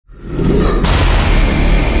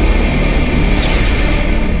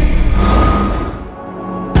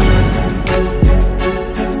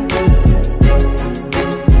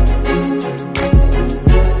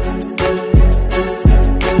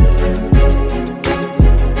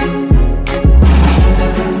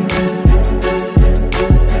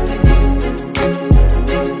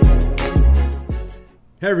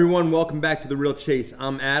everyone, welcome back to The Real Chase.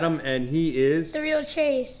 I'm Adam and he is The Real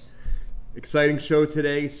Chase. Exciting show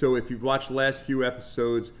today. So if you've watched the last few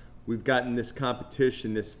episodes, we've gotten this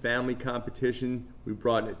competition, this family competition, we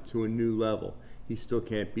brought it to a new level. He still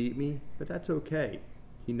can't beat me, but that's okay.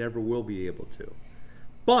 He never will be able to.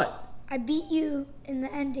 But I beat you in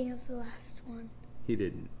the ending of the last one. he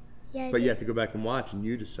didn't. Yeah, I But did. you have to go back and watch and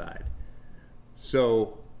you decide.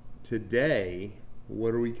 So today,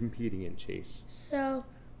 what are we competing in, Chase? So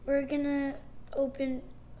we're gonna open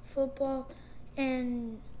football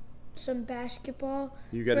and some basketball.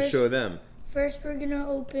 You got to show them. First, we're gonna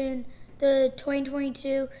open the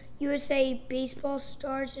 2022 USA Baseball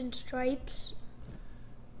Stars and Stripes.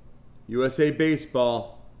 USA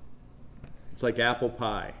Baseball. It's like apple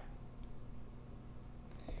pie.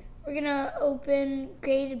 We're gonna open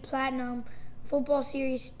Graded Platinum Football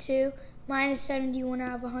Series 2, minus 71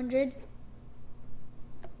 out of 100.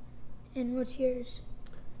 And what's yours?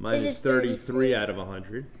 Mine is 33 out of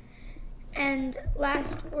 100. And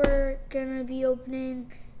last, we're gonna be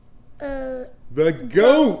opening The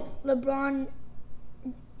GOAT! LeBron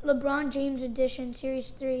James Edition Series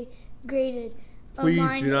 3 graded.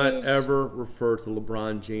 Please do not ever refer to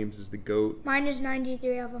LeBron James as the GOAT. Mine is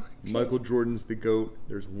 93 out of 100. Michael Jordan's the GOAT.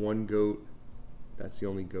 There's one GOAT. That's the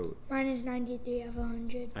only GOAT. Mine is 93 out of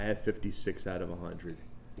 100. I have 56 out of 100.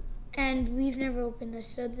 And we've never opened this,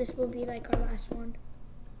 so this will be like our last one.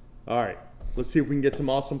 All right. Let's see if we can get some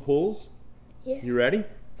awesome pulls. Yeah. You ready?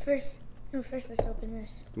 First let's open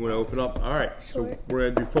this. You want to open up? All right. Sure. So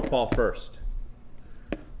we're going to do football first.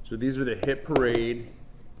 So these are the Hit Parade,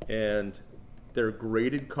 and they're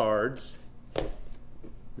graded cards.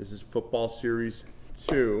 This is Football Series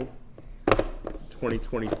 2,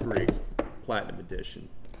 2023, Platinum Edition.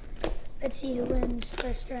 Let's see who wins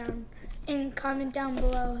first round. And comment down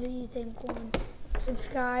below who you think won.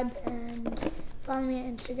 Subscribe and follow me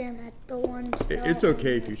on Instagram at the one. It's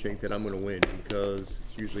okay if you think that I'm going to win, because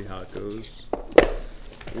it's usually how it goes.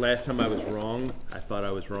 Last time I was wrong, I thought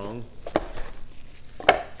I was wrong.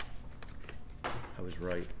 I was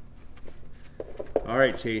right. All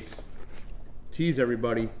right, Chase. Tease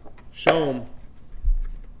everybody. Show them.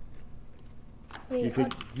 Wait,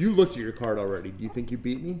 You looked at your card already. Do you think you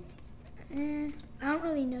beat me? I don't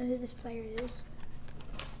really know who this player is.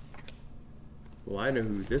 Well, I know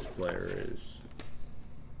who this player is.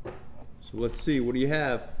 So let's see. What do you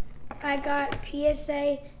have? I got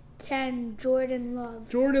PSA 10 Jordan Love.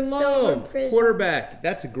 Jordan Silver Love, Prism. quarterback.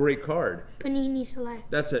 That's a great card. Panini Select.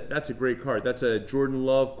 That's a great card. That's a Jordan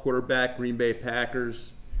Love, quarterback, Green Bay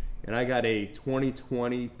Packers. And I got a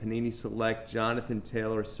 2020 Panini Select Jonathan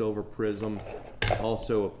Taylor Silver Prism.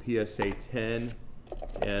 Also a PSA 10.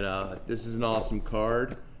 And this is an awesome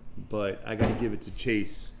card, but I got to give it to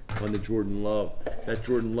Chase on the Jordan Love. That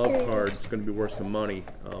Jordan Love card is going to be worth some money.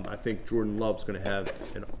 I think Jordan Love's going to have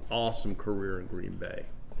an awesome career in Green Bay.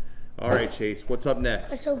 All right, Chase, what's up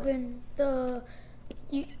next? Let's open the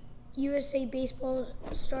USA Baseball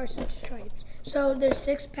Stars and Stripes. So there's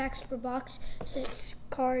 6 packs per box, 6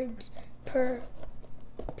 cards per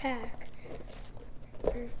pack.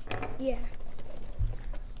 Yeah.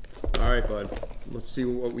 All right, bud. Let's see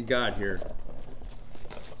what we got here.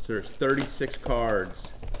 So there's 36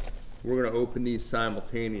 cards. We're going to open these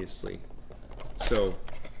simultaneously. So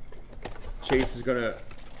Chase is going to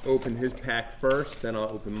open his pack first, then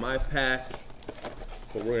I'll open my pack,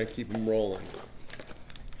 but we're going to keep them rolling.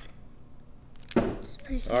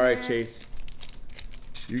 Nice. All right, Chase.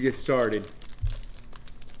 You get started.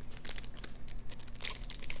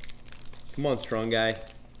 Come on, strong guy.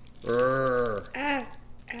 Urgh. Ah,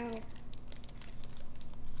 ow.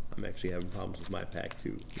 I'm actually having problems with my pack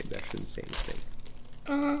too. Maybe I shouldn't say anything.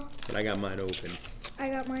 Uh-huh. But I got mine open. I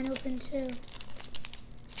got mine open too.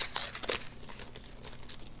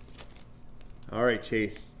 All right,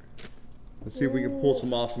 Chase. Let's see if we can pull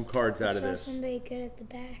some awesome cards out of I this. saw somebody good at the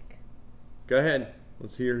back. Go ahead.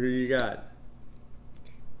 Let's hear who you got.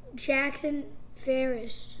 Jackson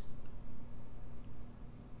Ferris.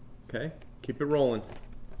 Okay. Keep it rolling.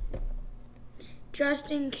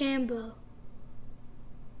 Justin Campbell.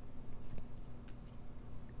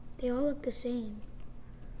 They all look the same.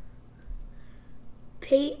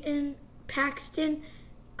 Paxton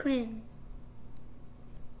Quinn.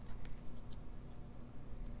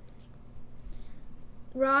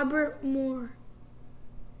 Robert Moore.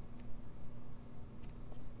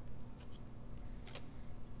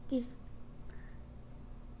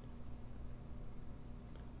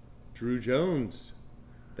 Drew Jones.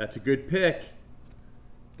 That's a good pick.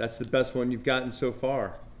 That's the best one you've gotten so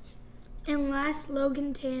far. And last,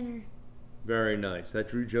 Logan Tanner. Very nice. That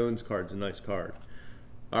Drew Jones card's a nice card.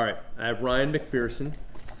 All right, I have Ryan McPherson.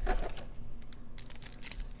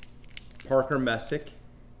 Parker Messick.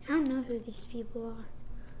 I don't know who these people are.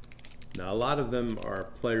 Now, a lot of them are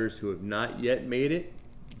players who have not yet made it,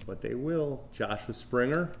 but they will. Joshua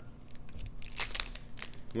Springer.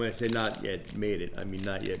 When I say not yet made it, I mean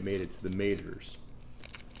not yet made it to the majors.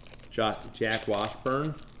 Jack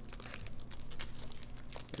Washburn.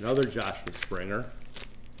 Another Joshua Springer.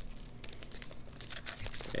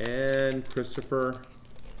 And Christopher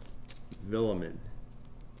Villeman.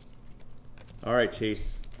 All right,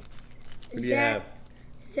 Chase. What do you have?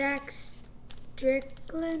 Zach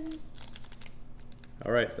Strickland.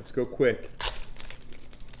 All right, let's go quick.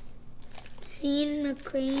 Sean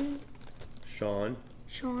McLean. Sean.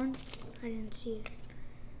 I didn't see it.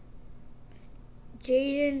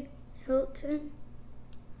 Jaden Hilton.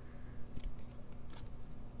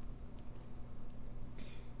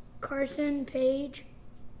 Carson Page.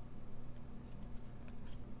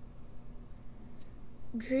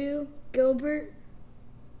 Drew Gilbert.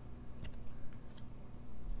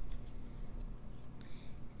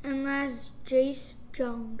 And last, Jace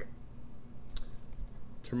Jung.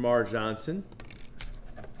 Tamar Johnson.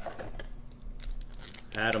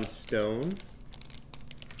 Adam Stone.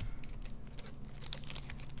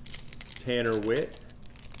 Tanner Witt.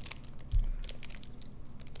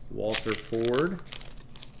 Walter Ford.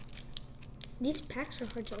 These packs are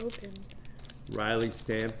hard to open. Riley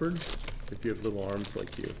Stanford, if you have little arms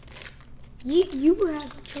like you. You will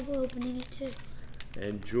have trouble opening it too.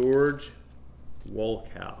 And George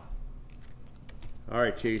Wolkow. All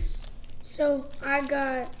right, Chase. So I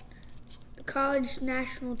got the college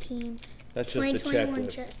national team. That's just the 2021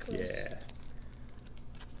 checklist. Yeah.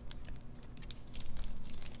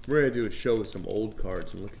 We're going to do a show with some old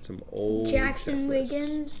cards and look at some old Jackson checklists.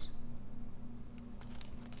 Wiggins.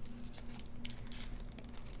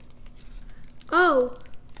 Oh,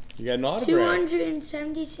 You got an autograph.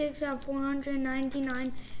 276 out of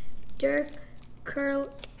 499. Dirk Curley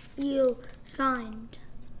signed.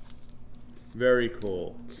 Very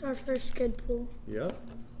cool. It's our first good pull. Yep.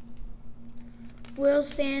 Will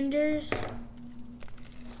Sanders.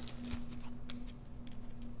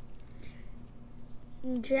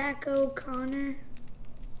 Jack O'Connor.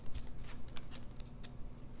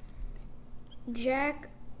 Jack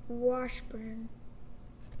Washburn.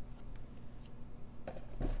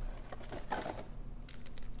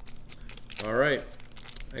 All right.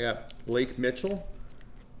 I got Blake Mitchell.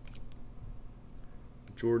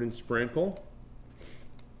 Jordan Sprinkle.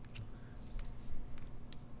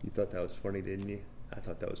 You thought that was funny, didn't you? I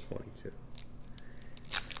thought that was funny too.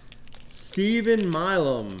 Stephen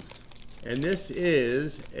Milam. And this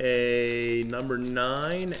is a number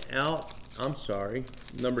 9 out, I'm sorry,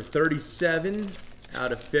 number 37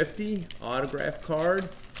 out of 50 autograph card.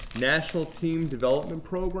 National Team Development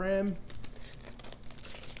Program.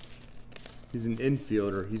 He's an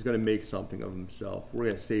infielder. He's going to make something of himself. We're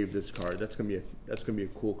going to save this card. That's going to be a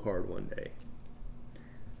cool card one day.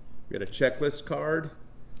 We got a checklist card.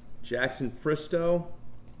 Jackson Fristow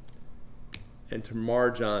and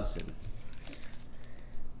Tamar Johnson.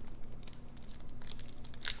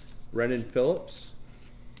 Brennan Phillips.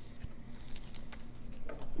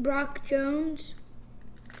 Brock Jones.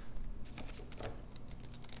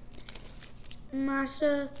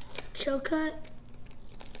 Masa Chilcutt.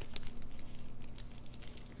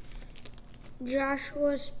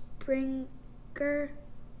 Joshua Springer.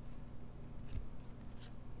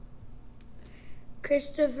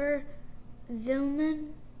 Christopher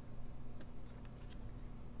Villeman.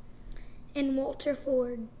 And Walter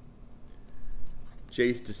Ford.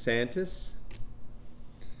 Jace DeSantis.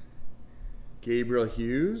 Gabriel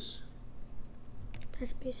Hughes.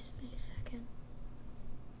 That's basically a second.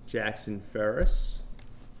 Jackson Ferris.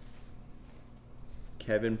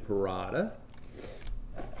 Kevin Parada.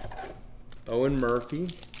 Owen Murphy.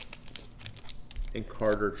 And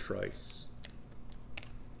Carter Trice.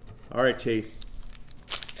 All right, Chase.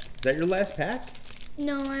 Is that your last pack?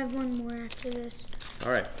 No, I have one more after this.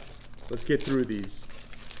 All right. Let's get through these.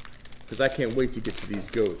 Because I can't wait to get to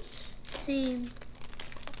these goats. Same.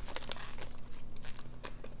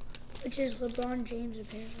 Which is LeBron James,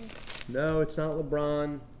 apparently. No, it's not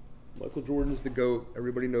LeBron. Michael Jordan's the GOAT.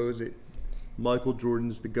 Everybody knows it. Michael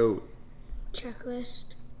Jordan's the GOAT. Checklist.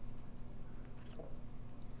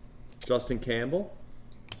 Justin Campbell.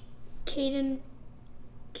 Caden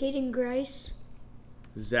Grice.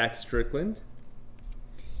 Zach Strickland.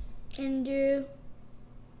 Andrew.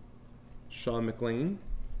 Sean McLean.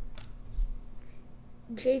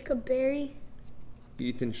 Jacob Berry.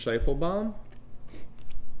 Ethan Scheifelebaum.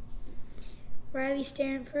 Riley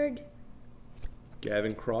Stanford.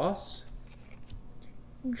 Gavin Cross.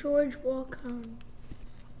 George Walcott.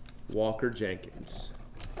 Walker Jenkins.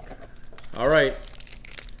 All right.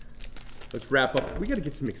 Let's wrap up. We got to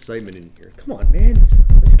get some excitement in here. Come on, man.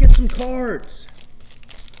 Let's get some cards.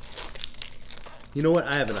 You know what?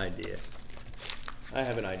 I have an idea.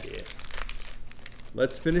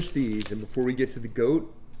 Let's finish these, and before we get to the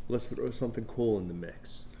GOAT, let's throw something cool in the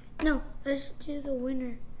mix. No, let's do the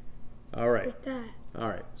winner. All right. With that. All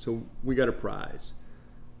right. So we got a prize.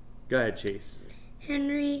 Go ahead, Chase.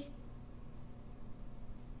 Henry.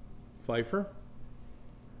 Pfeiffer.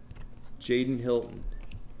 Jaden Hilton.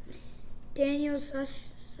 Daniel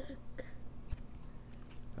Susek.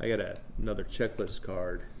 I got another checklist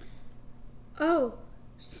card. Oh,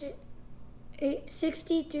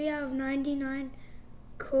 63 out of 99.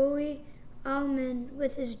 Corey Allman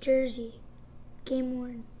with his jersey. Game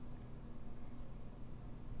worn.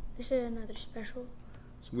 This is another special.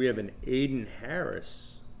 So we have an Aiden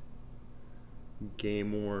Harris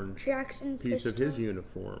game worn Jackson piece of Fisto. his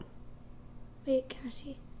uniform. Wait, can I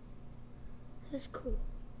see? This is cool.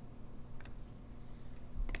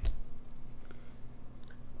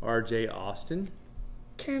 RJ Austin.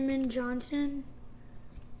 Terman Johnson.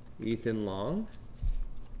 Ethan Long.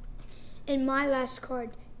 And my last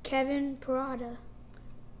card, Kevin Parada.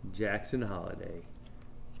 Jackson Holiday.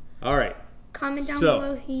 All right. Comment down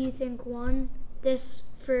below who you think won this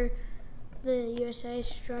for the USA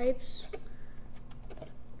stripes.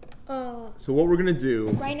 So what we're going to do...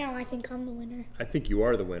 Right now, I think I'm the winner. I think you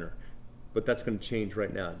are the winner. But that's going to change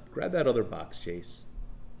right now. Grab that other box, Chase.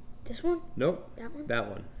 This one? Nope. That one? That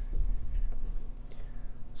one.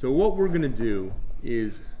 So what we're going to do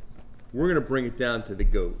is we're going to bring it down to the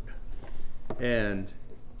GOAT. And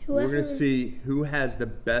we're going to see who has the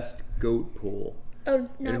best GOAT pool. Oh,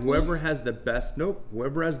 not and whoever these? has the best,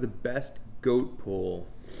 whoever has the best GOAT pool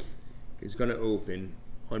is going to open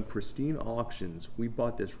on Pristine Auctions. We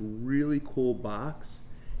bought this really cool box.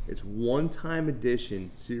 It's one-time edition,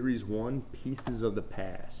 Series 1, Pieces of the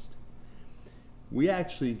Past. We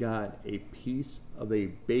actually got a piece of a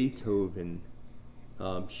Beethoven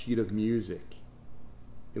sheet of music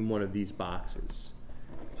in one of these boxes.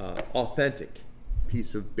 Authentic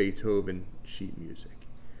piece of Beethoven sheet music.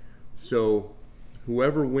 So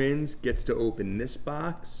whoever wins gets to open this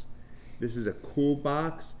box. This is a cool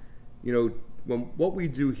box. You know, what we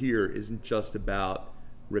do here isn't just about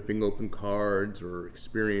ripping open cards or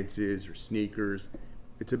experiences or sneakers.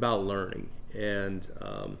 It's about learning. And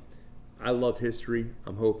I love history.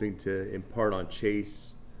 I'm hoping to impart on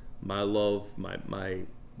Chase my love, my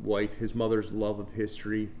wife, his mother's love of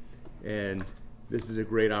history. And this is a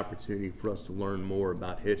great opportunity for us to learn more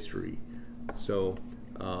about history. So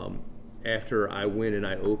after I win and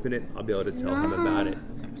I open it, I'll be able to tell him about it.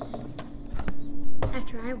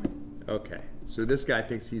 After I win. Okay, so this guy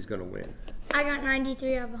thinks he's going to win. I got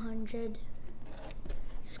 93 out of 100.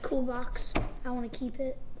 It's a cool box. I want to keep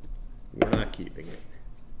it. We're not keeping it.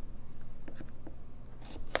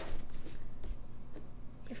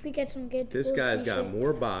 If we get some good This pulls, guy's we got should.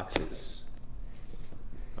 more boxes.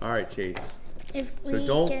 All right, Chase. If So we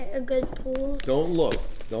don't- get a good pull. Don't look.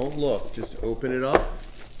 Don't look. Just open it up.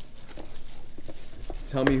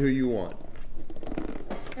 Tell me who you want.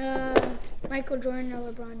 Michael Jordan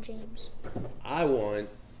or LeBron James. I want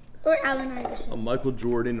Or Allen a Iverson. Michael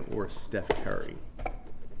Jordan or Steph Curry.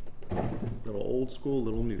 Little old school,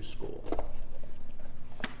 little new school.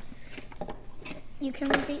 You can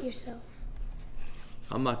look at yourself.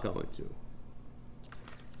 I'm not going to.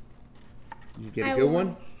 You get a I good won.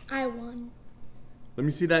 one? I won. Let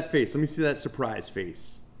me see that face. Let me see that surprise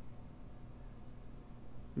face.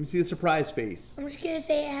 Let me see the surprise face. I'm just going to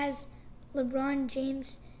say it has LeBron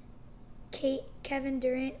James, Kevin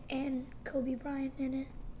Durant, and Kobe Bryant in it.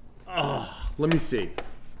 Let me see.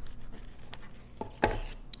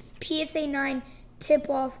 PSA 9,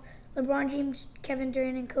 Tipoff, LeBron James, Kevin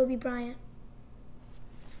Durant, and Kobe Bryant.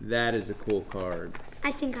 That is a cool card.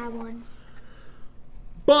 I think I won.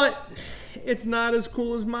 But it's not as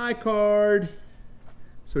cool as my card.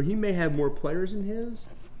 So he may have more players in his.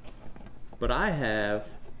 But I have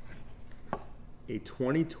a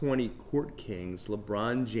 2020 Court Kings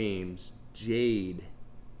LeBron James Jade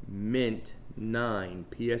Mint 9,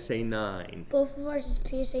 PSA 9. Both of ours is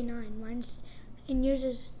PSA 9. Mine's, and yours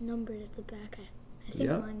is numbered at the back. I think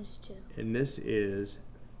Yep. mine is too. And this is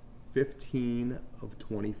 15 of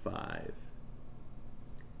 25.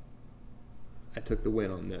 I took the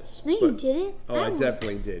win on this. No, you didn't. Oh, I won.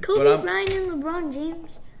 definitely did. Kobe But Bryant and LeBron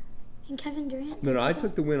James and Kevin Durant. No, I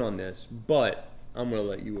took the win on this, but I'm going to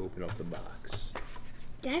let you open up the box.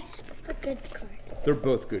 That's a good card. They're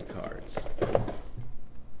both good cards.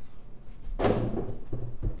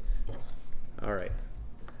 All right.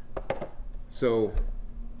 So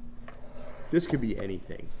This could be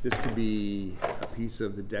anything. This could be a piece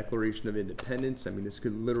of the Declaration of Independence. I mean, this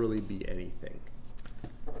could literally be anything.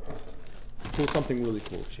 Pull something really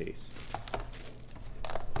cool, Chase.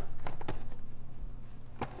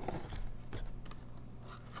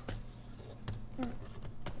 Want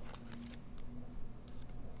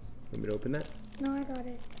me to open that? No, I got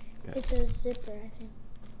it. Okay. It's a zipper, I think.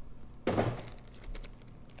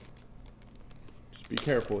 Just be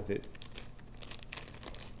careful with it.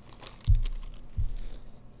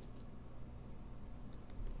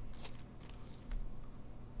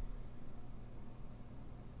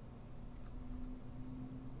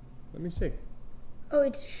 Let me see. Oh,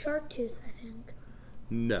 it's a shark tooth, I think.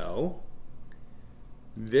 No.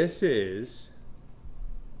 This is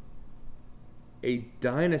a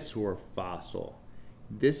dinosaur fossil.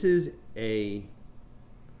 This is a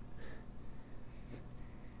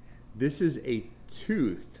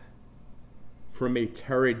tooth from a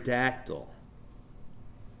pterodactyl.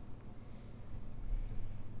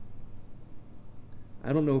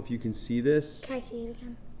 I don't know if you can see this. Can I see it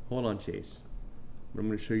again? Hold on, Chase. I'm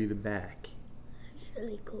going to show you the back. That's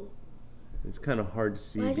really cool. It's kind of hard to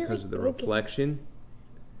see Why is it, because like, of the broken? reflection.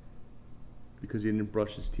 Because he didn't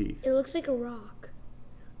brush his teeth. It looks like a rock.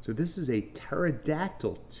 So this is a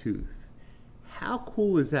pterodactyl tooth. How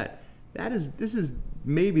cool is that? This is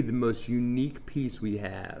maybe the most unique piece we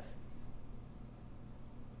have.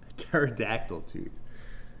 A pterodactyl tooth.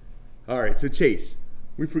 All right, so Chase,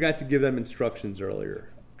 we forgot to give them instructions earlier.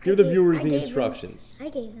 Give the viewers the instructions. I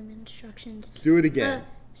gave them instructions. Do it again.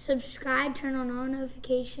 Subscribe, turn on all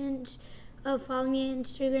notifications. Follow me on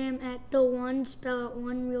Instagram at the1, spell out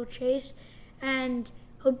 1 real Chase, and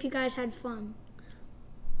hope you guys had fun.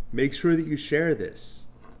 Make sure that you share this.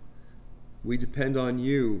 We depend on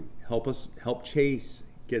you. Help Chase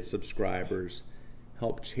get subscribers,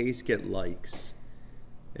 help Chase get likes,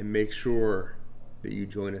 and make sure that you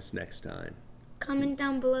join us next time. Comment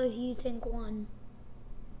down below who you think won.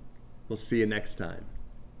 We'll see you next time.